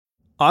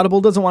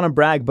Audible doesn't want to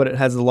brag, but it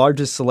has the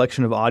largest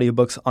selection of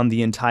audiobooks on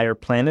the entire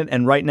planet.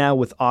 And right now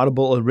with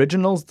Audible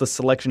Originals, the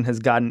selection has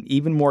gotten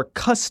even more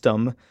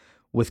custom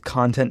with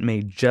content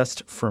made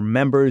just for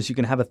members. You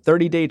can have a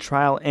 30-day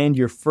trial and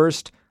your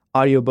first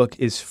audiobook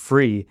is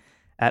free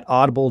at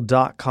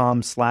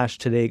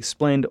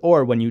audible.com/todayexplained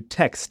or when you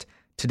text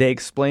Today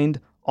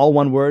Explained, all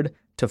one word,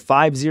 to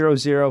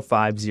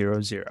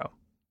 500500.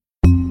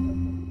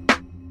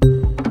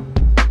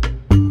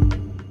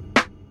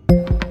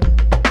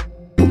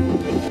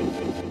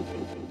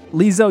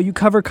 Lizzo, you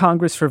cover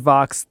Congress for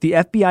Vox. The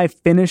FBI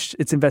finished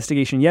its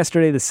investigation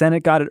yesterday. The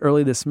Senate got it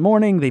early this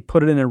morning. They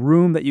put it in a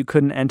room that you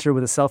couldn't enter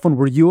with a cell phone.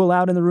 Were you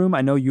allowed in the room?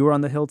 I know you were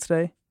on the Hill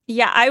today.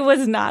 Yeah, I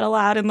was not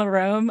allowed in the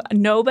room.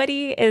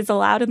 Nobody is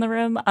allowed in the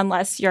room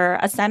unless you're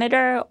a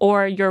senator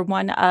or you're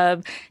one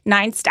of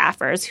 9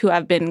 staffers who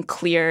have been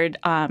cleared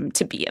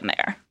to be in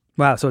there.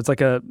 Wow, so it's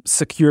like a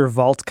secure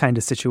vault kind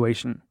of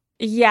situation.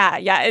 Yeah,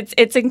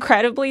 it's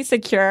incredibly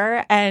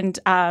secure, and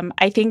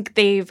I think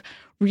they've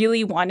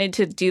really wanted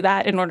to do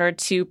that in order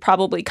to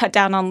probably cut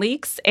down on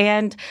leaks.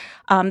 And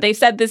they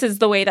said this is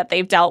the way that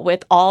they've dealt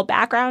with all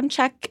background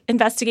check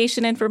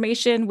investigation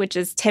information, which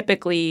is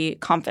typically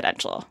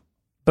confidential.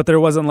 But there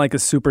wasn't like a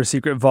super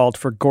secret vault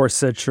for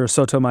Gorsuch or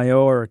Sotomayor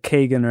or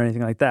Kagan or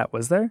anything like that,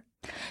 was there?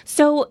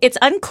 So it's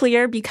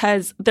unclear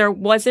because there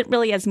wasn't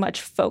really as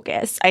much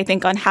focus, I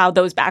think, on how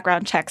those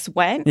background checks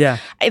went. Yeah.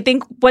 I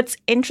think what's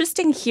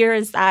interesting here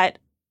is that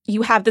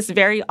you have this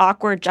very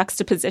awkward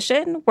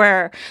juxtaposition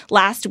where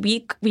last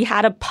week we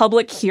had a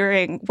public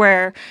hearing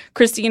where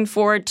Christine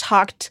Ford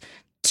talked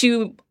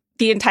to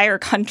the entire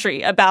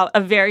country about a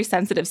very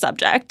sensitive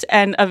subject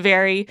and a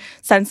very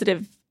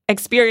sensitive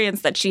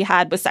experience that she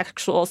had with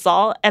sexual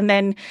assault. And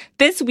then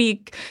this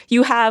week,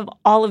 you have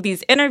all of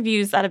these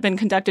interviews that have been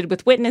conducted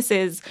with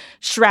witnesses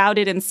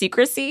shrouded in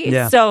secrecy.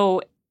 Yeah.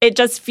 So it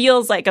just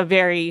feels like a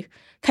very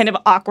kind of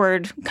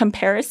awkward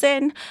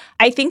comparison.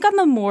 I think on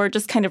the more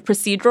just kind of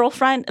procedural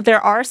front,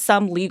 there are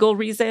some legal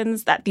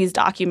reasons that these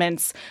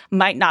documents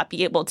might not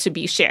be able to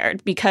be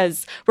shared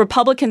because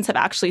Republicans have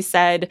actually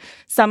said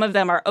some of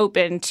them are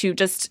open to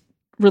just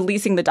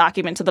releasing the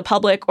document to the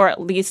public or at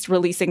least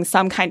releasing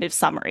some kind of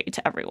summary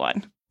to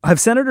everyone. Have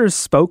senators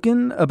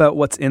spoken about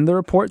what's in the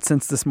report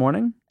since this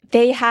morning?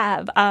 They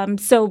have.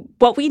 So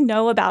what we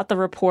know about the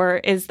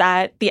report is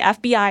that the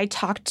FBI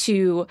talked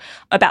to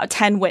about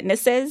 10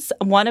 witnesses,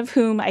 one of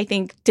whom I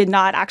think did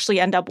not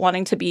actually end up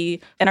wanting to be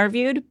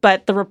interviewed,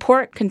 but the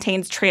report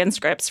contains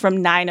transcripts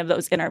from 9 of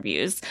those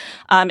interviews.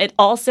 It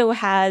also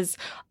has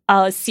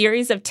a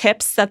series of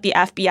tips that the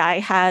FBI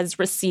has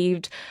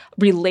received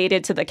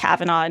related to the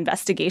Kavanaugh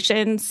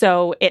investigation.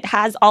 So it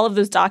has all of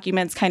those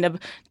documents kind of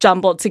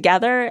jumbled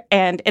together,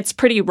 and it's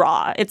pretty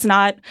raw. It's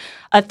not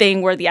a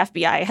thing where the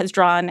FBI has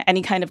drawn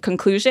any kind of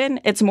conclusion.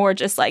 It's more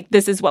just like,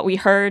 this is what we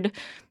heard.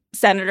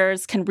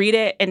 Senators can read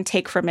it and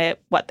take from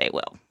it what they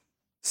will.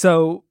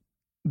 So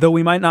though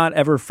we might not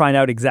ever find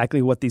out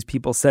exactly what these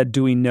people said,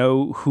 do we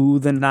know who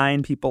the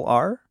 9 people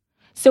are?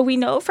 So we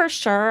know for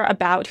sure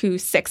about who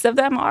 6 of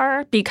them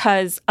are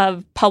because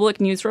of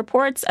public news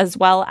reports, as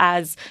well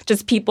as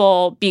just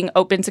people being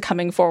open to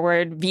coming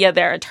forward via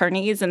their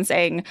attorneys and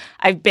saying,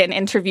 I've been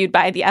interviewed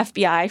by the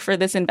FBI for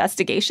this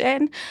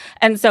investigation.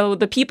 And so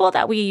the people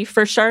that we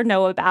for sure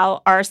know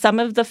about are some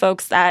of the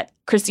folks that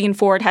Christine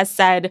Ford has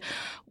said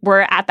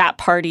were at that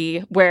party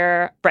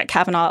where Brett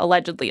Kavanaugh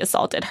allegedly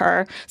assaulted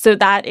her. So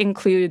that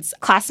includes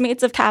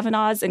classmates of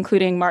Kavanaugh's,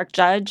 including Mark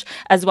Judge,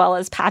 as well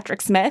as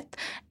Patrick Smith,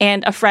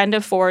 and a friend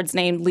of Ford's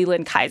named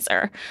Leland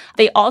Kaiser.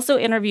 They also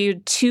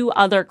interviewed 2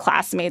 other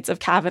classmates of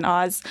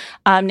Kavanaugh's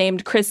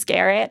named Chris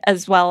Garrett,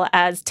 as well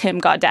as Tim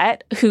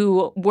Gaudette,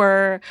 who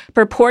were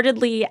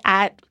purportedly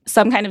at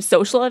some kind of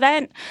social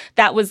event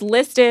that was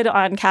listed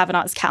on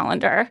Kavanaugh's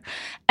calendar.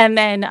 And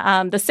then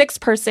the 6th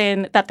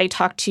person that they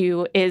talked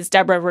to is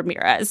Deborah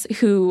Ramirez,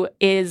 who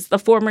is the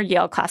former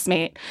Yale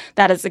classmate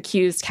that has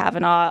accused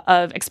Kavanaugh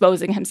of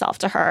exposing himself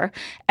to her.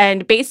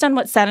 And based on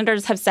what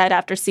senators have said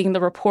after seeing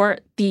the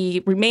report,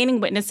 the remaining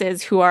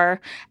witnesses who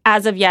are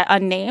as of yet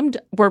unnamed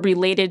were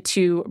related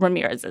to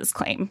Ramirez's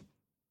claim.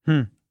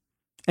 And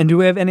do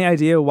we have any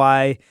idea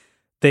why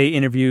they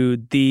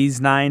interviewed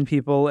these 9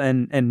 people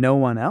and no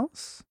one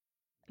else?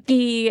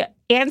 The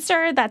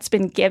answer that's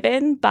been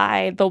given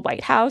by the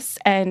White House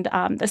and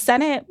the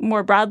Senate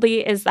more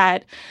broadly is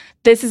that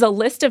this is a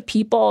list of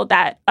people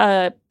that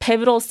a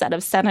pivotal set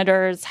of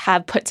senators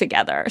have put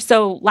together.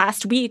 So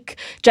last week,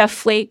 Jeff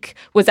Flake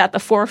was at the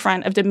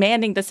forefront of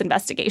demanding this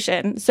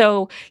investigation.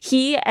 So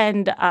he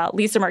and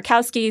Lisa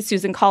Murkowski,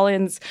 Susan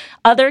Collins,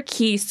 other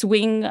key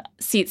swing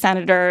seat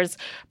senators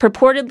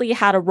purportedly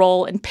had a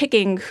role in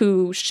picking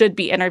who should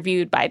be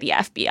interviewed by the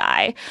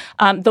FBI.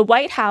 The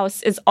White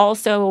House is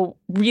also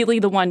really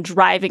the one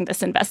driving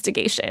this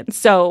investigation.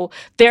 So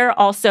they're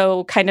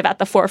also kind of at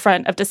the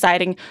forefront of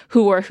deciding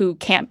who or who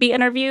can't be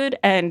interviewed.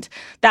 And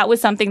that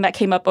was something that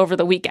came up over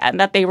the weekend,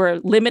 that they were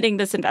limiting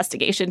this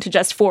investigation to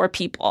just 4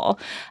 people.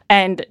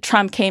 And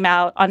Trump came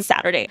out on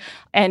Saturday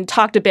and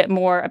talked a bit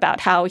more about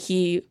how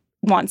he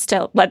wants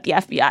to let the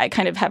FBI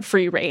kind of have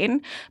free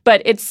reign.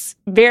 But it's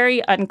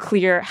very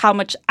unclear how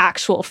much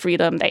actual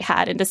freedom they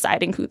had in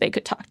deciding who they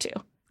could talk to.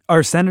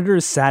 Are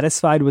senators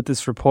satisfied with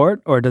this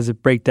report, or does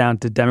it break down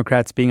to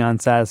Democrats being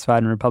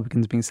unsatisfied and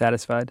Republicans being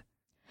satisfied?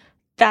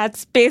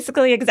 That's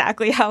basically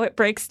exactly how it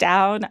breaks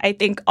down. I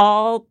think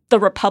all the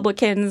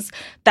Republicans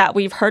that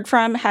we've heard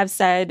from have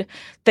said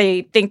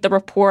they think the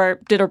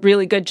report did a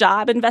really good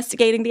job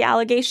investigating the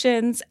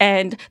allegations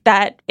and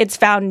that it's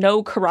found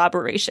no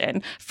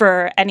corroboration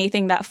for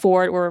anything that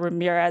Ford or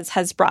Ramirez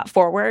has brought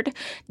forward.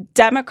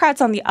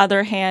 Democrats, on the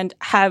other hand,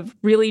 have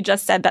really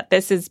just said that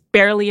this is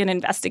barely an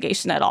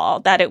investigation at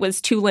all, that it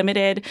was too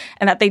limited,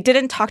 and that they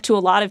didn't talk to a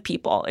lot of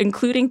people,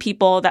 including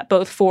people that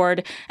both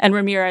Ford and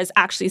Ramirez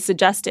actually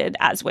suggested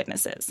as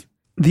witnesses.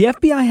 The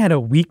FBI had a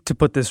week to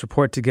put this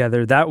report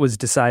together. That was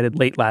decided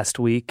late last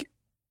week.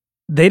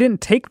 They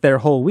didn't take their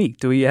whole week.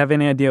 Do we have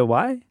any idea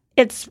why?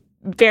 It's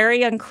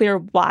very unclear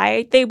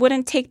why they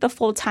wouldn't take the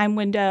full time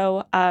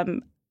window.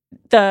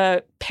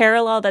 The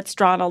parallel that's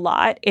drawn a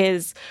lot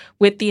is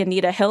with the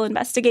Anita Hill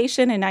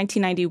investigation in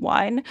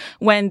 1991,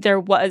 when there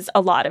was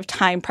a lot of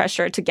time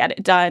pressure to get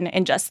it done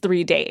in just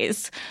 3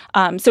 days.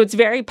 So it's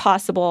very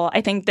possible,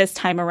 I think this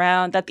time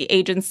around, that the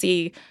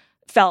agency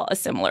felt a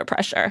similar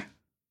pressure.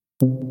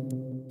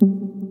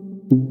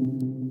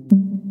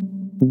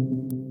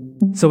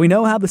 So we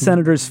know how the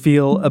senators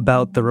feel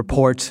about the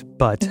report,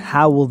 but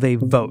how will they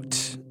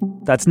vote?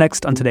 That's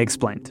next on Today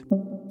Explained.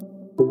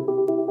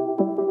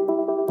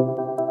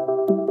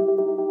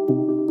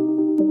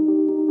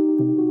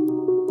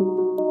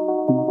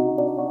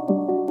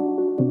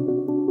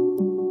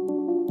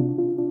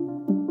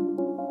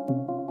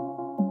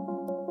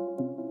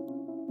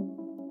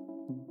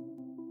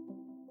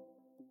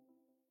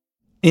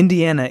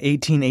 Indiana,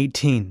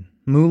 1818.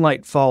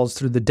 Moonlight falls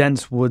through the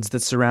dense woods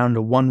that surround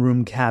a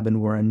one-room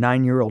cabin where a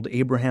 9-year-old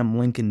Abraham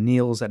Lincoln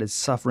kneels at his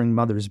suffering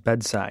mother's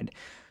bedside.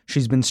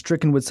 She's been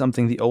stricken with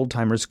something the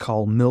old-timers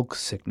call milk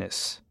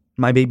sickness.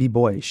 "My baby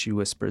boy," she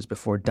whispers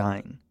before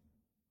dying.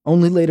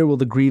 Only later will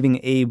the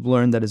grieving Abe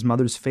learn that his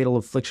mother's fatal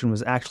affliction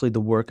was actually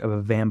the work of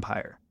a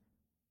vampire.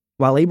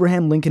 While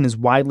Abraham Lincoln is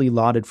widely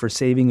lauded for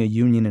saving a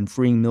union and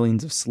freeing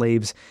millions of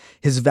slaves,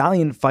 his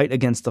valiant fight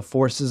against the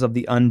forces of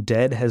the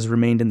undead has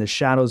remained in the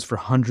shadows for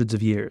hundreds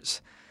of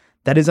years.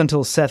 That is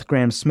until Seth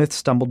Graham Smith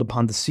stumbled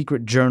upon the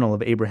secret journal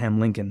of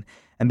Abraham Lincoln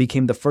and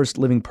became the first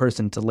living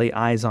person to lay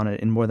eyes on it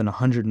in more than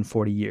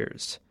 140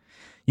 years.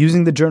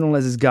 Using the journal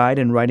as his guide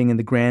and writing in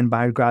the grand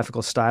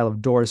biographical style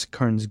of Doris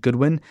Kearns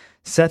Goodwin,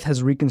 Seth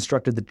has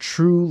reconstructed the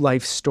true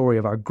life story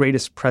of our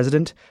greatest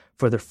president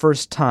for the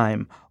first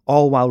time,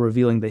 all while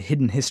revealing the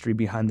hidden history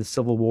behind the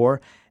Civil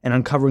War and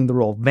uncovering the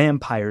role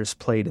vampires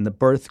played in the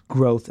birth,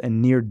 growth, and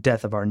near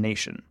death of our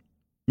nation.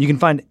 You can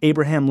find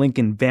Abraham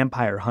Lincoln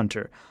Vampire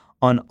Hunter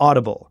on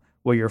Audible,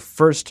 where your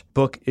first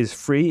book is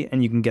free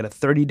and you can get a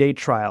 30-day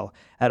trial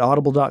at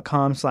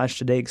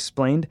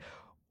audible.com/todayexplained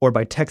or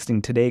by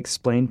texting Today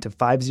Explained to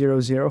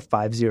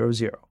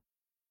 500-500.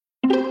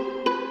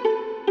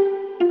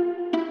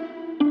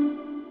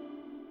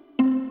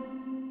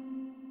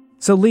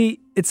 So,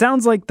 Lee, it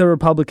sounds like the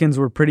Republicans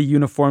were pretty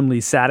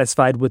uniformly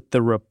satisfied with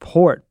the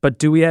report, but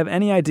do we have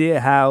any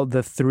idea how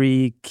the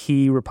three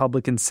key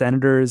Republican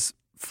senators,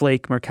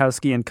 Flake,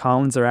 Murkowski, and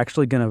Collins, are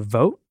actually going to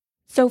vote?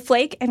 So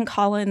Flake and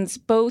Collins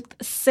both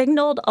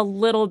signaled a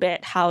little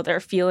bit how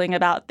they're feeling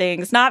about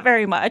things, not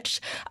very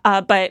much,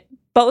 but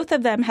both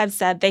of them have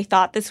said they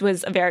thought this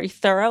was a very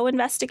thorough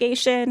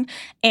investigation.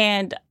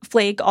 And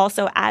Flake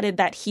also added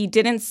that he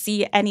didn't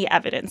see any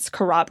evidence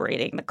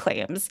corroborating the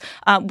claims,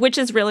 which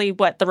is really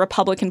what the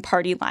Republican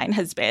Party line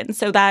has been.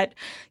 So that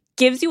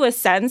gives you a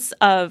sense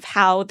of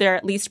how they're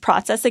at least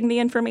processing the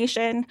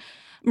information.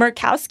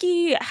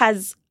 Murkowski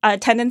has a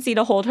tendency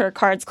to hold her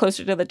cards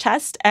closer to the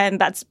chest, and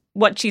that's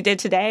what she did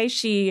today.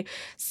 She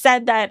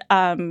said that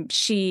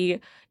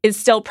she is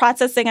still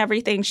processing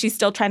everything. She's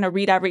still trying to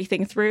read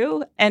everything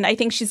through, and I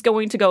think she's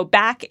going to go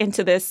back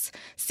into this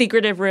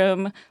secretive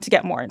room to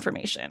get more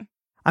information.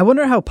 I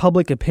wonder how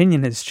public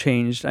opinion has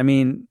changed. I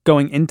mean,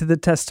 going into the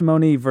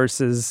testimony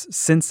versus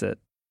since it.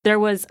 There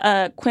was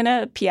a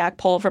Quinnipiac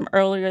poll from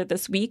earlier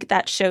this week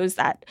that shows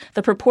that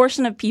the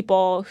proportion of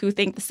people who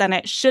think the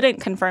Senate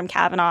shouldn't confirm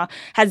Kavanaugh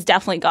has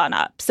definitely gone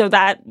up. So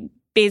that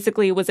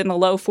basically was in the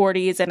low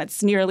 40s, and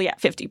it's nearly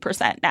at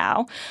 50%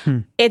 now.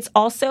 It's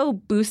also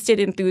boosted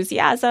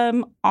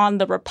enthusiasm on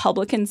the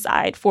Republican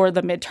side for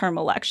the midterm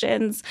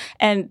elections.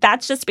 And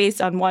that's just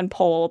based on one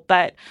poll.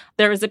 But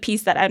there was a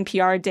piece that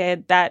NPR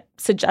did that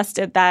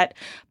suggested that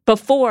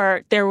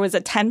before, there was a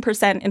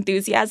 10%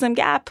 enthusiasm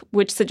gap,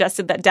 which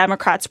suggested that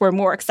Democrats were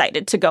more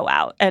excited to go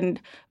out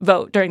and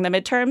vote during the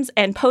midterms.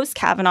 And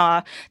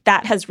post-Kavanaugh,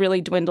 that has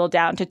really dwindled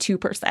down to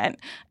 2%.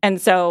 And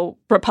so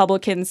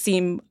Republicans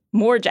seem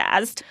more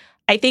jazzed.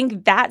 I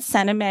think that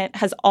sentiment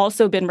has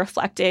also been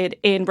reflected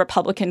in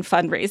Republican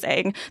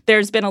fundraising.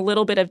 There's been a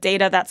little bit of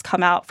data that's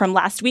come out from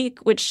last week,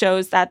 which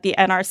shows that the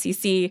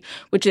NRCC,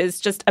 which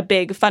is just a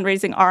big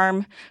fundraising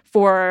arm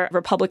for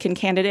Republican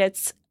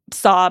candidates,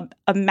 saw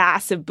a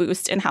massive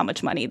boost in how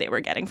much money they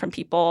were getting from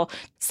people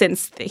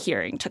since the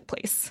hearing took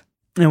place.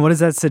 And what does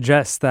that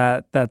suggest?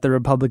 That the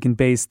Republican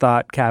base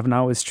thought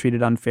Kavanaugh was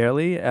treated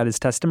unfairly at his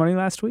testimony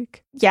last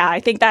week? Yeah, I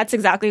think that's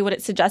exactly what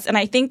it suggests. And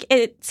I think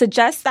it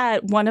suggests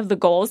that one of the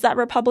goals that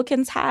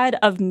Republicans had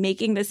of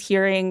making this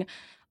hearing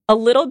a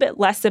little bit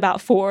less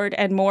about Ford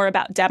and more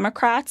about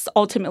Democrats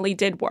ultimately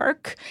did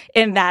work,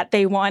 in that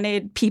they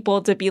wanted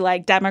people to be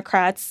like,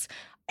 Democrats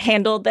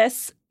handled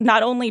this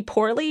not only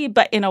poorly,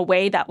 but in a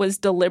way that was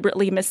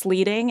deliberately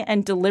misleading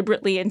and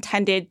deliberately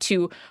intended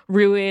to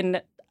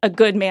ruin a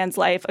good man's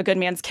life, a good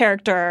man's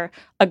character,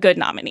 a good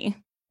nominee.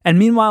 And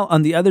meanwhile,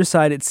 on the other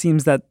side, it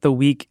seems that the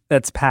week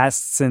that's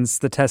passed since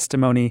the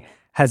testimony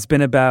has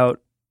been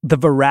about the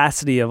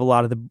veracity of a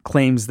lot of the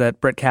claims that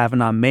Brett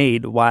Kavanaugh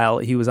made while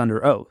he was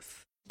under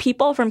oath.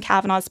 People from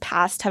Kavanaugh's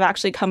past have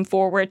actually come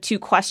forward to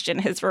question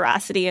his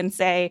veracity and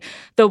say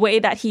the way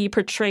that he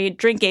portrayed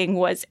drinking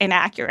was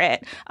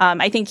inaccurate.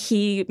 I think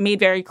he made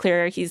very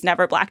clear he's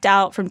never blacked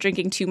out from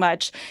drinking too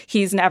much.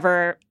 He's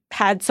never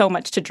had so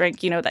much to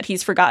drink, that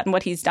he's forgotten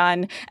what he's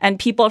done. And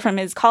people from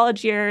his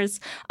college years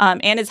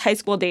and his high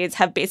school days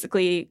have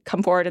basically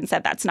come forward and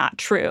said that's not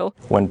true.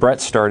 When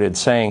Brett started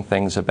saying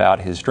things about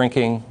his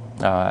drinking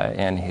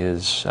and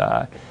his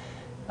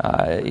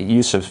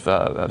use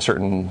of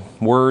certain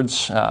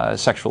words,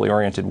 sexually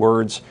oriented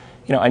words,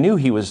 I knew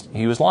he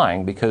was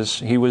lying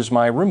because he was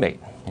my roommate.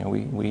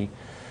 We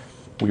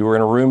were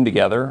in a room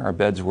together. Our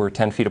beds were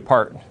 10 feet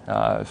apart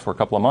for a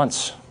couple of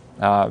months.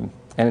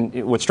 And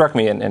what struck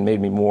me and made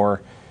me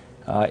more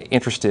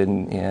interested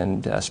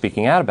in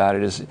speaking out about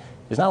it is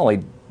not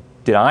only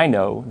did I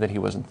know that he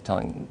wasn't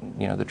telling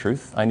the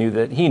truth, I knew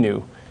that he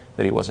knew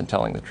that he wasn't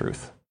telling the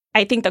truth.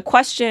 I think the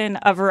question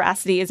of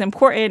veracity is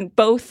important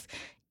both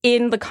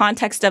in the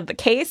context of the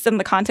case and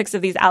the context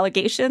of these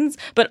allegations,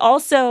 but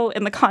also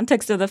in the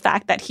context of the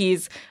fact that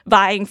he's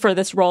vying for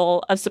this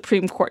role of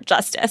Supreme Court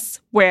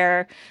justice,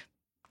 where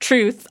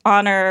truth,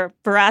 honor,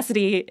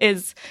 veracity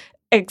is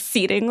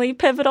exceedingly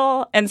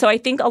pivotal. And so I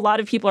think a lot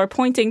of people are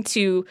pointing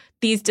to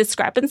these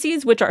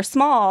discrepancies, which are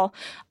small,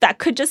 that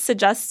could just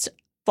suggest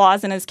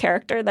flaws in his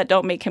character that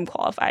don't make him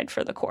qualified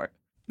for the court.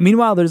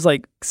 Meanwhile, there's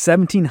like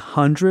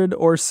 1,700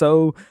 or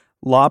so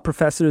law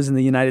professors in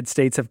the United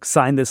States have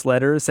signed this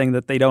letter saying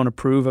that they don't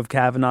approve of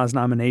Kavanaugh's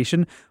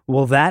nomination.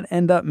 Will that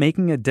end up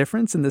making a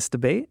difference in this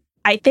debate?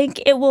 I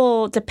think it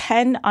will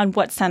depend on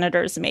what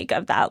senators make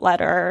of that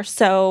letter.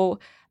 So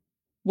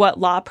what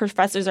law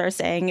professors are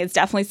saying is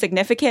definitely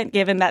significant,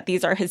 given that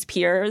these are his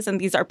peers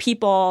and these are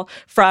people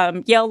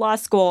from Yale Law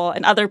School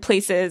and other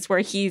places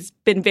where he's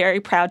been very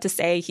proud to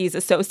say he's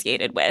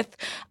associated with.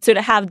 So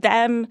to have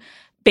them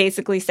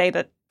basically say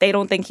that they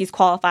don't think he's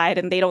qualified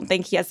and they don't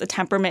think he has the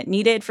temperament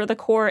needed for the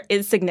court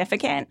is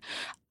significant.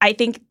 I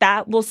think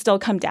that will still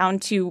come down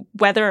to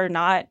whether or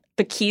not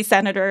the key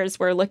senators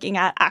we're looking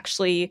at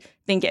actually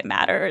think it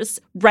matters.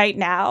 Right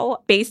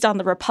now, based on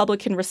the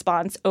Republican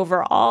response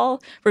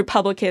overall,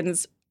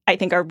 Republicans, I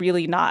think, are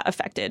really not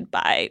affected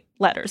by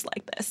letters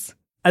like this.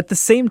 At the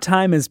same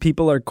time as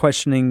people are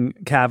questioning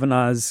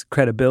Kavanaugh's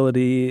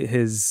credibility,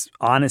 his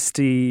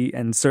honesty,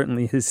 and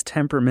certainly his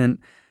temperament,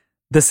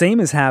 the same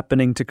is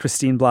happening to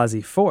Christine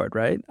Blasey Ford,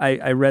 right?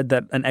 I read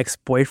that an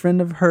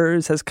ex-boyfriend of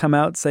hers has come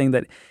out saying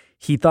that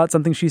he thought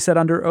something she said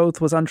under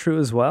oath was untrue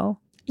as well.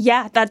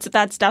 Yeah, that's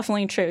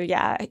definitely true.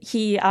 Yeah,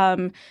 he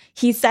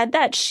said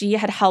that she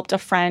had helped a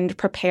friend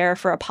prepare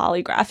for a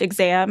polygraph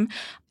exam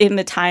in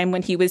the time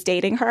when he was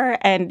dating her,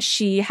 and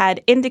she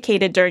had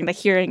indicated during the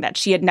hearing that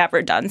she had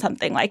never done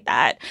something like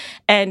that.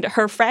 And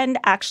her friend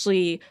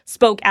actually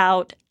spoke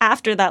out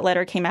after that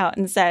letter came out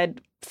and said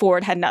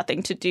Ford had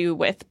nothing to do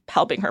with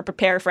helping her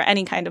prepare for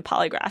any kind of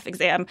polygraph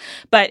exam.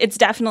 But it's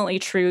definitely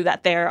true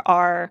that there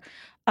are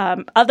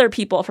other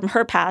people from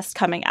her past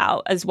coming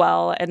out as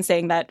well and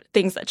saying that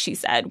things that she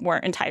said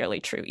weren't entirely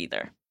true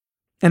either.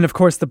 And of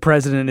course, the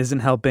president isn't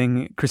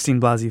helping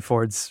Christine Blasey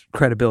Ford's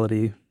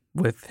credibility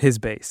with his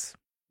base.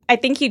 I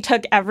think he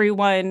took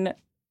everyone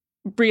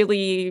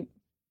really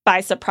by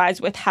surprise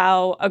with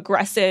how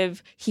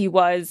aggressive he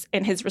was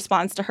in his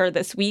response to her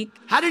this week.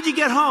 How did you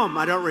get home?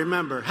 I don't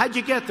remember. How'd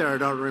you get there? I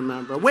don't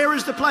remember. Where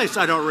is the place?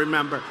 I don't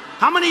remember.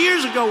 How many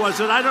years ago was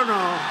it? I don't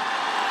know.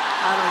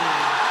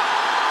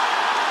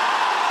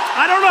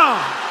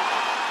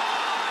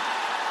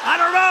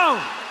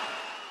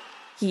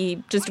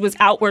 He just was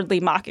outwardly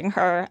mocking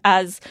her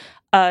as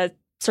a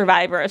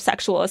survivor of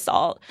sexual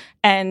assault.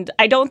 And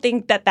I don't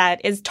think that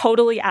that is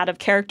totally out of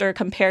character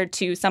compared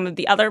to some of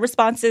the other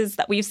responses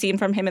that we've seen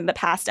from him in the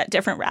past at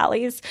different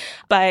rallies.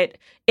 But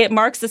it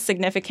marks a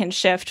significant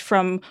shift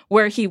from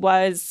where he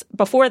was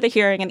before the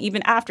hearing and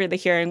even after the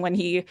hearing, when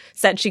he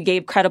said she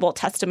gave credible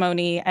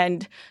testimony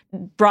and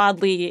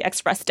broadly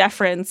expressed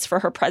deference for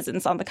her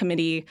presence on the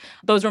committee.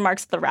 Those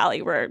remarks at the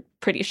rally were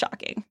pretty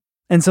shocking.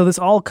 And so this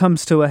all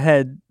comes to a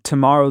head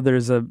tomorrow.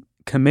 There's a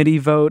committee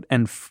vote,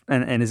 and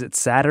is it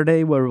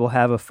Saturday where we'll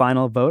have a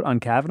final vote on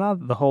Kavanaugh?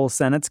 The whole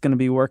Senate's going to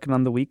be working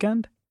on the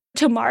weekend?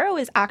 Tomorrow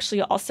is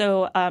actually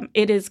also,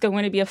 it is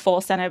going to be a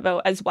full Senate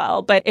vote as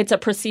well, but it's a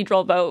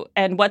procedural vote.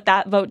 And what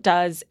that vote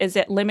does is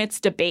it limits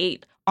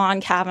debate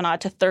on Kavanaugh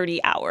to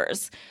 30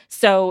 hours.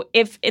 So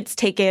if it's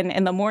taken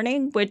in the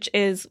morning, which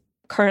is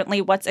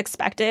currently what's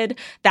expected,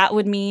 that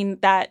would mean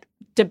that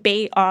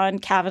debate on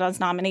Kavanaugh's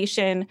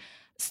nomination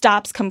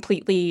stops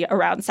completely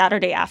around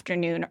Saturday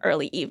afternoon,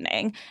 early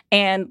evening,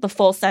 and the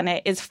full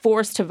Senate is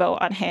forced to vote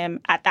on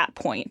him at that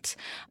point.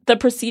 The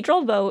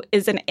procedural vote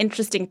is an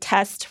interesting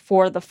test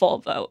for the full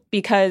vote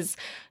because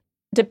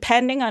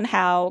depending on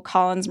how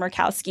Collins,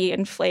 Murkowski,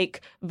 and Flake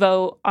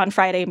vote on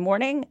Friday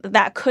morning,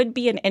 that could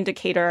be an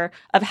indicator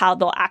of how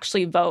they'll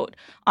actually vote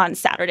on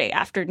Saturday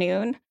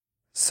afternoon.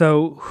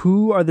 So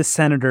who are the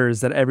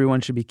senators that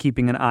everyone should be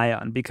keeping an eye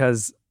on?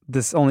 Because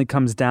this only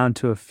comes down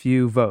to a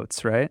few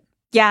votes, right?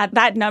 Yeah,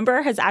 that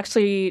number has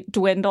actually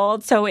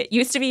dwindled. So it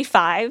used to be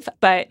 5,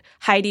 but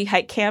Heidi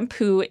Heitkamp,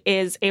 who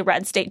is a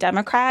red state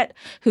Democrat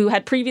who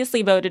had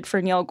previously voted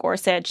for Neil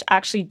Gorsuch,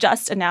 actually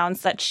just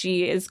announced that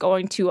she is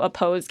going to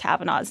oppose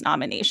Kavanaugh's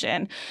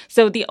nomination.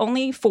 So the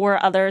only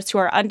 4 others who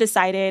are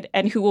undecided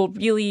and who will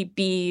really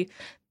be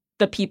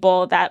the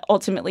people that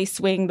ultimately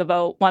swing the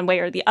vote one way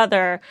or the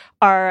other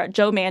are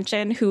Joe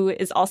Manchin, who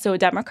is also a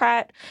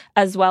Democrat,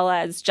 as well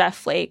as Jeff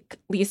Flake,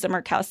 Lisa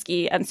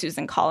Murkowski, and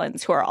Susan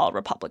Collins, who are all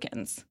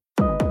Republicans.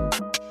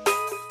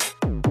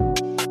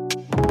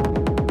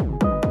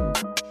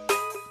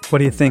 What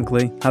do you think,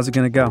 Lee? How's it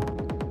going to go?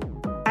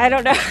 I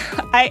don't know.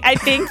 I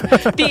think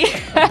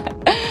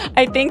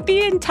I think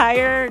the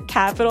entire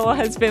Capitol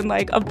has been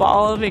like a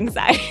ball of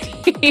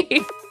anxiety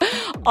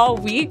all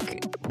week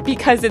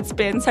because it's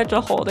been such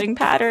a holding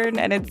pattern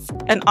and it's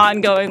an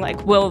ongoing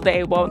like will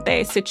they, won't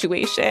they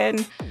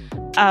situation.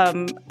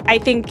 I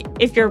think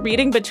if you're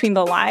reading between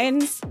the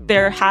lines,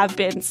 there have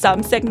been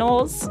some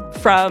signals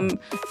from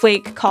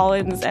Flake,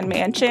 Collins, and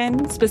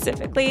Manchin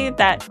specifically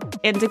that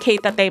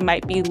indicate that they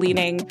might be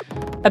leaning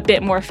a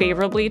bit more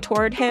favorably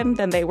toward him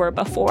than they were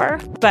before.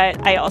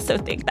 But I also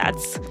think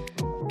that's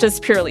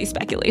just purely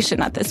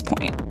speculation at this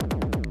point.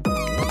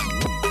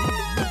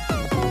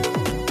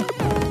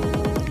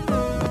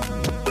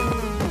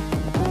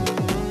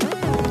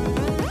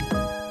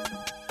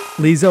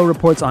 Lizzo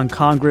reports on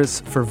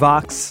Congress for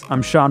Vox.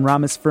 I'm Sean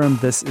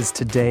Rameswaram. This is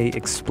Today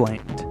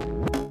Explained.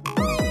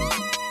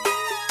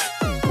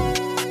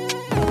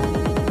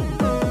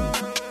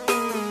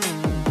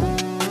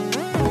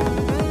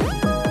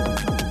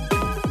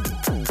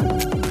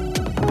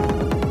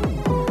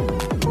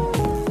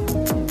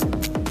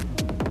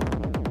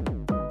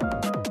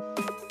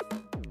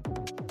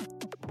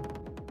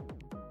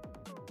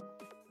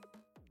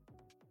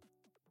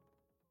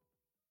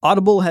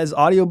 Audible has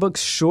audiobooks,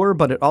 sure,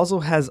 but it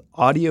also has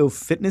audio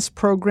fitness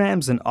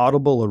programs and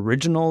Audible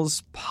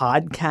originals,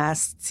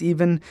 podcasts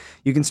even.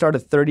 You can start a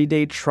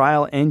 30-day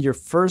trial and your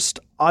first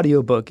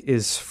audiobook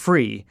is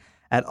free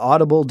at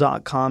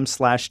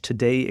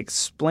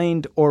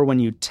audible.com/todayexplained or when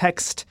you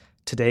text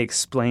Today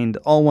Explained,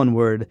 all one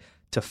word,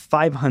 to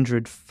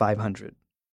 500-500.